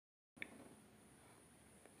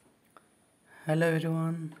Hello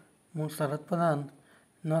everyone मु शरद प्रधान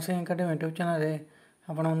nursing academy YouTube channel रे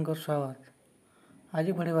आपनको स्वागत। आज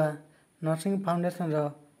पढ़ा nursing foundation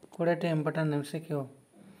 20 important MCQ।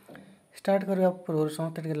 Start करने पूर्व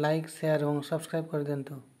समस्त लाइक शेयर और सब्सक्राइब कर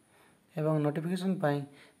दिंतु एवं नोटिफिकेशन पाई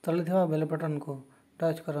तले थिबा बेल बटन को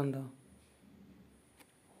टच करंतु।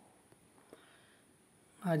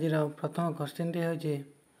 आज प्रथम क्वेश्चन टी होची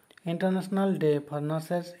international day for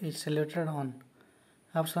nurses is celebrated on.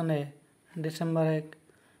 Option A December 1,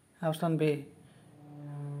 option B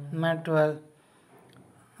May 12,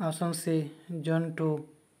 option C June 2,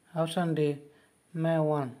 option D May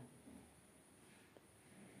 1.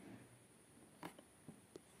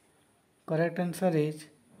 Correct answer is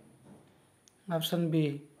option B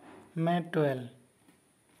May 12.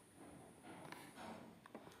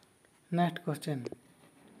 Next question.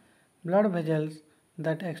 Blood vessels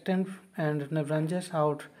that extend and branches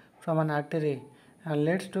out from an artery and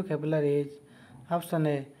leads to capillaries. Option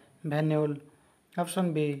A venule,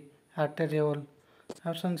 option B arteriole,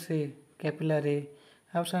 option C capillary,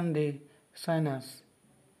 option D sinus.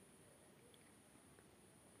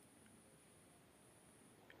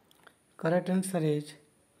 Correct answer is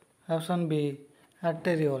option B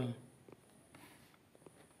arteriole.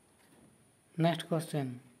 Next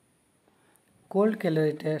question. Cold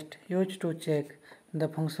calorie test used to check the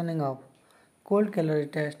functioning of. Cold calorie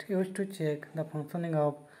test used to check the functioning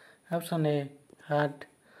of. Option A heart,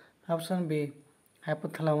 option B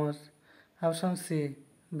hypothalamus, option C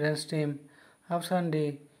brainstem, option D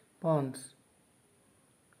pons.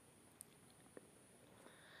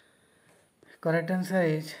 Correct answer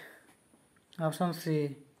is option C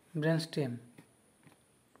brainstem.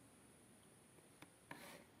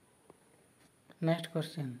 Next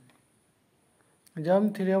question. Germ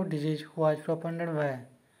theory of disease was propounded by.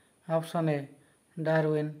 Option A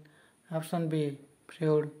Darwin, option B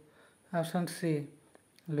Freud, option C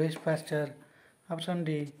Louis Pasteur, option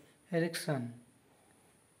D Erickson.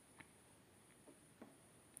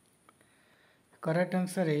 Correct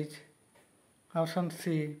answer is option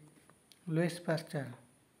C Louis Pasteur.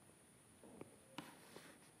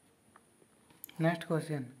 Next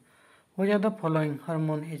question. Which of the following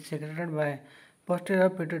hormone is secreted by posterior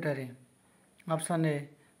pituitary? Option A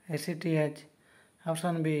ACTH,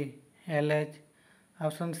 option B LH,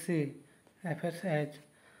 option C FSH,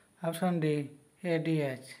 option D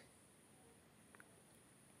ADH.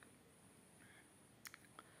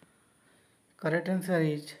 Correct answer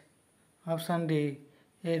is option D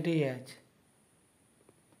ADH.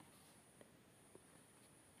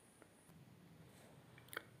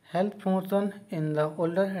 Health promotion in the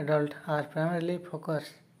older adult are primarily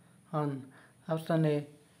focused on. Option A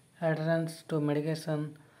adherence to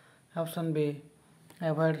medication, option B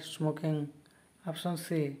avoid smoking, option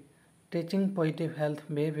C teaching positive health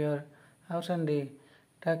behavior, option D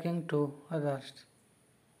talking to others.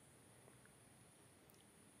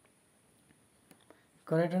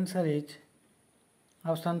 Correct answer is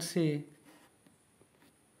option C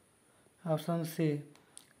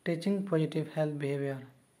teaching positive health behavior.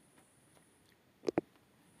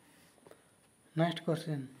 Next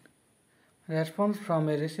question. Response from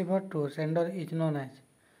a receiver to sender is known as.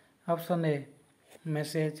 Option A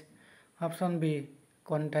message, option B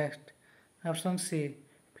context, option C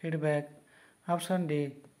feedback, option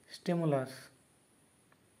D stimulus.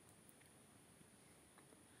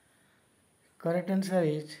 Correct answer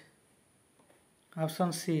is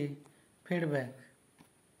option C feedback.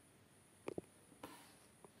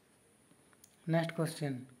 Next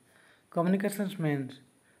question. Communications means.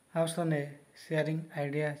 Option A sharing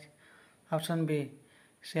ideas, option B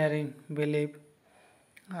sharing belief,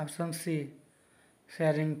 option C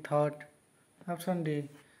sharing thought, option D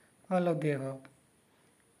all of the above.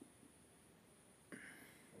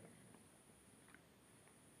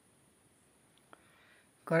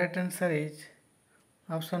 Correct answer is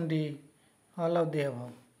option D all of the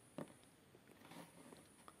above.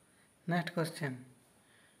 Next question.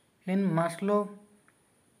 In Maslow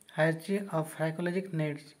hierarchy of psychological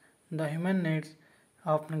needs, the human needs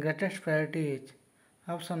of greatest priority is.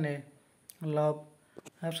 Option A love,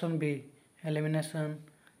 option B elimination,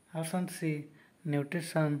 option C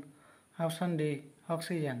nutrition, option D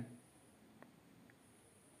oxygen.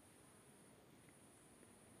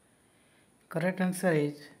 Correct answer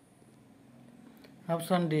is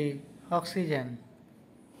option D oxygen.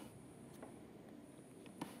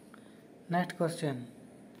 Next question.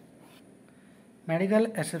 Medical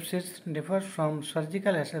asepsis differs from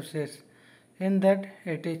surgical asepsis in that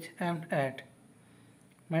it is aimed at.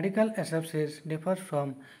 Medical asepsis differs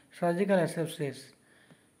from surgical asepsis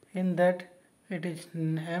in that it is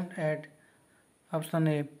aimed at. Option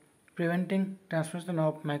A preventing transmission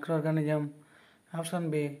of microorganism. Option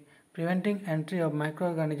B, preventing entry of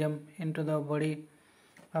microorganism into the body.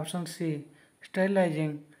 Option C,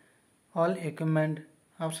 sterilizing all equipment.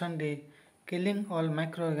 Option D, killing all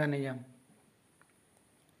microorganism.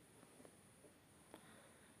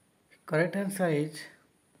 Correct answer is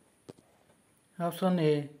option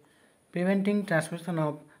A, preventing transmission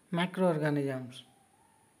of microorganisms.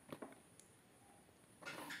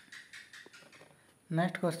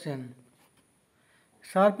 Next question.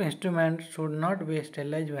 Sharp instrument should not be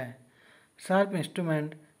sterilized by. Sharp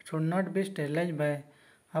instrument should not be sterilized by.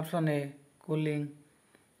 Option A, cooling.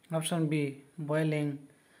 Option B, boiling.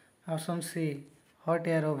 Option C, hot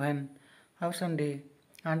air oven. Option D,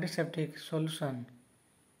 antiseptic solution.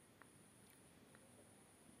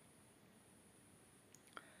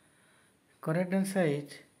 Correct answer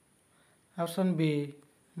is option B,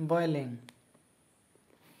 boiling.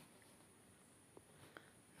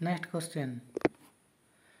 Next question.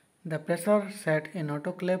 The pressure set in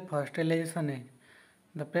autoclave for sterilization is.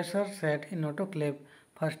 The pressure set in autoclave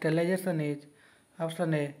for sterilization is.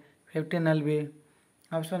 Option A, 15 lb.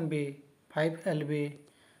 Option B, 5 lb.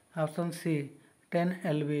 Option C, 10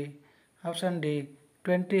 lb. Option D,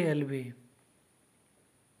 20 lb.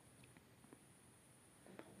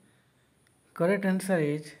 Correct answer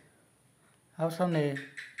is option A,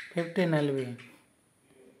 15 lb.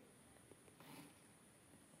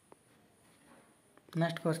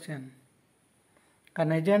 Next question.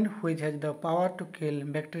 An agent which has the power to kill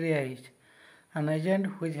bacteria is. An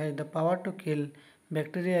agent which has the power to kill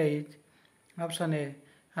bacteria is. Option A,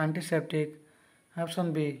 antiseptic.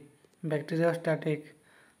 Option B, bacteriostatic.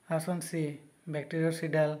 Option C,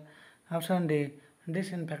 bactericidal. Option D,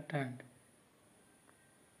 disinfectant.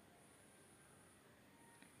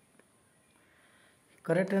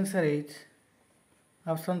 Correct answer is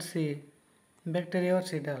option C,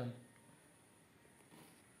 bactericidal.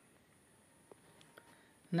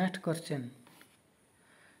 Next question.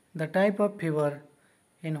 The type of fever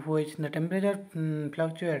in which the temperature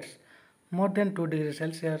fluctuates more than 2 degrees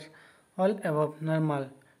Celsius all above normal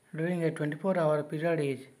during a 24-hour period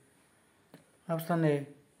is. Option A,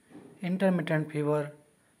 intermittent fever.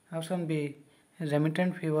 Option B,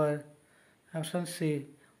 remittent fever. Option C,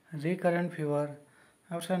 recurrent fever.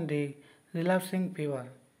 Option D, relapsing fever.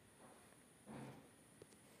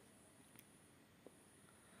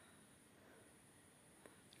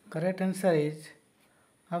 Correct answer is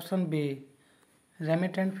option B,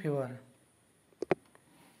 remittent fever.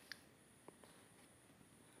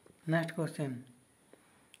 Next question.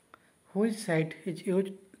 Which site is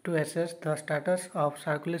used to assess the status of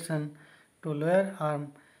circulation to lower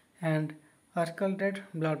arm and auscultate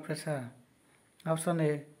blood pressure? Option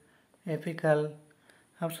A, apical.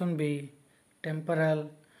 Option B,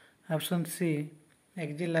 temporal. Option C,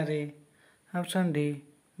 axillary. Option D,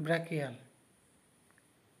 brachial.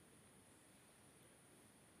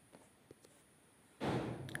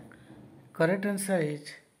 Correct answer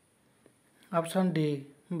is option D,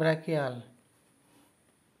 brachial.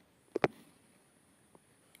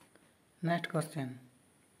 Next question.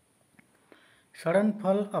 Sudden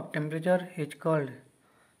fall of temperature is called.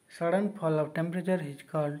 Sudden fall of temperature is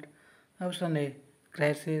called. Option A,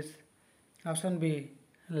 crisis. Option B,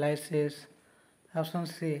 lysis. Option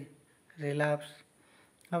C, relapse.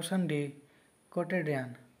 Option D,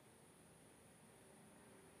 quotidian.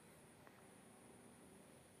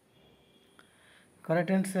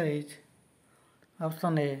 Correct answer is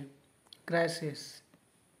option A, crisis.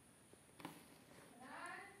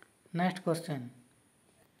 Next question.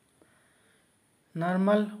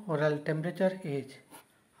 Normal oral temperature is.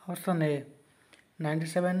 Option A,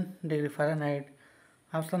 97 degree Fahrenheit.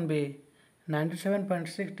 Option B,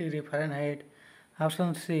 97.6 degree Fahrenheit.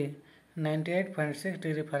 Option C, 98.6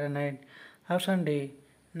 degree Fahrenheit. Option D,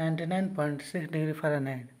 99.6 degree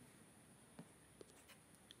Fahrenheit.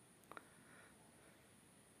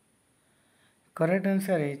 Correct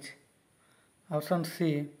answer is option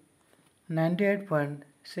C,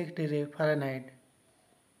 98.6 degree Fahrenheit.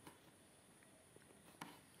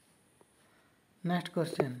 Next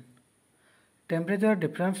question. Temperature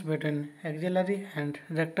difference between axillary and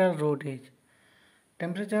rectal root is.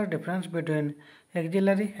 Temperature difference between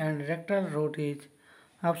axillary and rectal root is.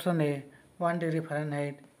 Option A, 1 degree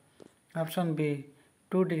Fahrenheit. Option B,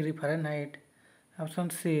 2 degree Fahrenheit. Option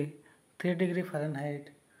C, 3 degree Fahrenheit.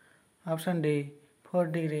 Option D, 4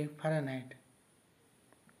 degree Fahrenheit.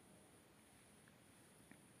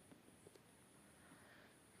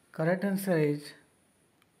 Correct answer is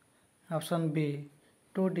option B,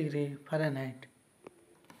 2 degree Fahrenheit.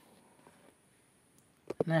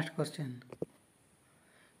 Next question.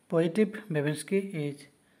 Positive Babinski is.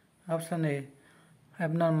 Option A,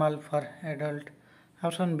 abnormal for adult.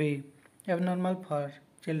 Option B, abnormal for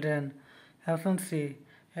children. Option C,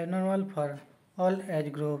 abnormal for all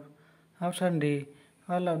age group. Option D,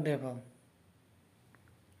 all of the above.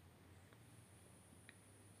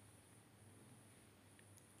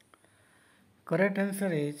 Correct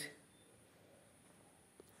answer is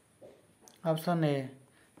option A,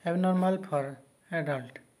 abnormal for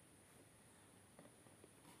adult.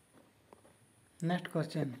 Next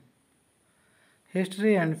question.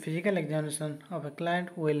 History and physical examination of a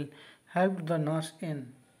client will help the nurse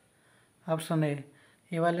in option A,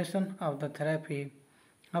 evaluation of the therapy.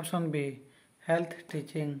 Option B, health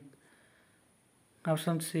teaching.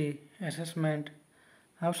 Option C, assessment.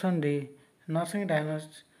 Option D, nursing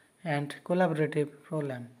diagnosis and collaborative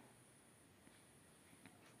problem.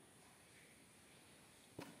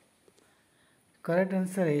 Correct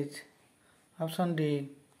answer is option D,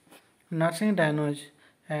 nursing diagnosis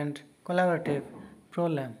and collaborative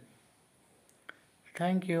problem.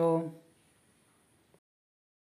 Thank you.